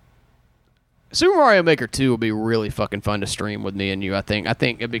 Super Mario Maker 2 will be really fucking fun to stream with me and you, I think. I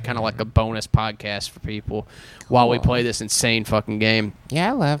think it'd be kind of like a bonus podcast for people while we play this insane fucking game. Yeah,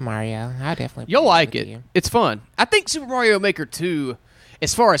 I love Mario. I definitely You'll like it. It's fun. I think Super Mario Maker 2,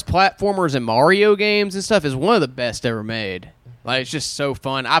 as far as platformers and Mario games and stuff, is one of the best ever made. Like, it's just so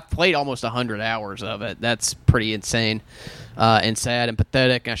fun. I've played almost 100 hours of it. That's pretty insane and sad and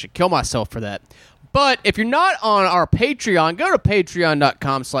pathetic. I should kill myself for that. But if you're not on our Patreon, go to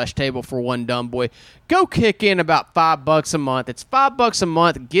patreon.com/table-for-one-dumb-boy. Go kick in about $5 a month. It's $5 a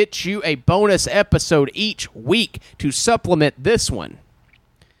month. Get you a bonus episode each week to supplement this one.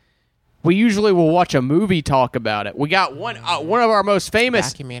 We usually will watch a movie, talk about it. We got one of our most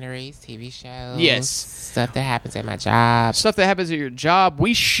famous documentaries, TV shows. Yes. Stuff that happens at my job. Stuff that happens at your job.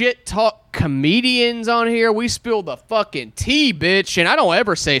 We shit talk comedians on here. We spill the fucking tea, bitch. And I don't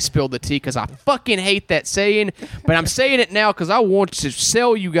ever say spill the tea because I fucking hate that saying. But I'm saying it now because I want to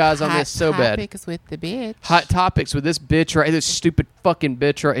sell you guys on this so bad. Hot topics with the bitch. Hot topics with this bitch right here. This stupid fucking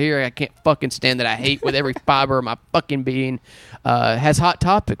bitch right here. I can't fucking stand that. I hate with every fiber of my fucking being. Has hot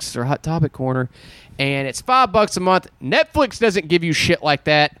topics or hot topic corner. And it's $5 a month. Netflix doesn't give you shit like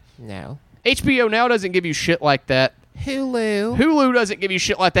that. No. HBO Now doesn't give you shit like that. Hulu doesn't give you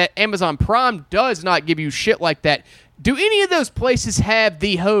shit like that. Amazon Prime does not give you shit like that. Do any of those places have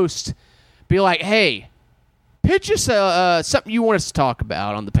the host be like, hey, pitch us something you want us to talk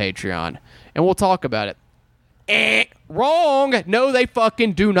about on the Patreon, and we'll talk about it? Wrong. No, they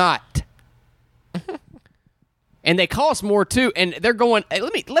fucking do not. And they cost more, too. And they're going, hey,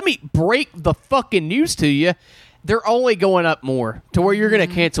 let me break the fucking news to you. They're only going up more to where you're going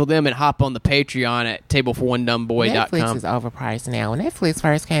to cancel them and hop on the Patreon at tableforOneDumbBoy.com. Netflix is overpriced now. When Netflix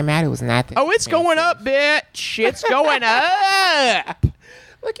first came out, it was not that it's going up, bitch. It's going up.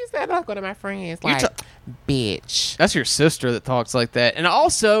 Look, you said I'm going to my friends. Bitch. That's your sister that talks like that. And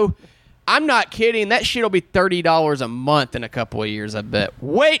also, I'm not kidding. That shit will be $30 a month in a couple of years, I bet.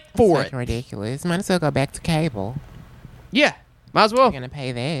 Wait for it. Ridiculous. Might as well go back to cable. Yeah, might as well. You're going to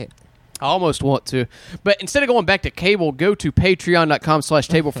pay that. I almost want to. But instead of going back to cable, go to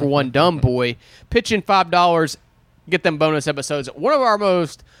patreon.com/table-for-one-dumb-boy. Pitch in $5. Get them bonus episodes. One of our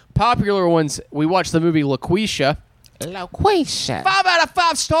most popular ones, we watched the movie LaQuisha. 5 out of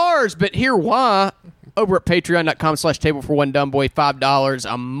 5 stars. But hear why. Over at patreon.com/table-for-one-dumb-boy.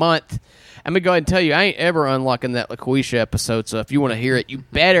 $5 a month. I'm going to go ahead and tell you, I ain't ever unlocking that LaQuisha episode. So if you want to hear it, you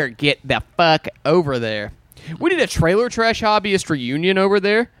better get the fuck over there. We did a trailer trash hobbyist reunion over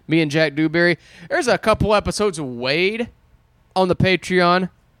there, me and Jack Dewberry. There's a couple episodes of Wade on the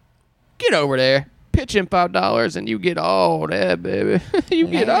Patreon. Get over there. Pitch in $5 and you get all that, baby. You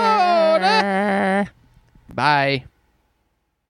get all that. Bye.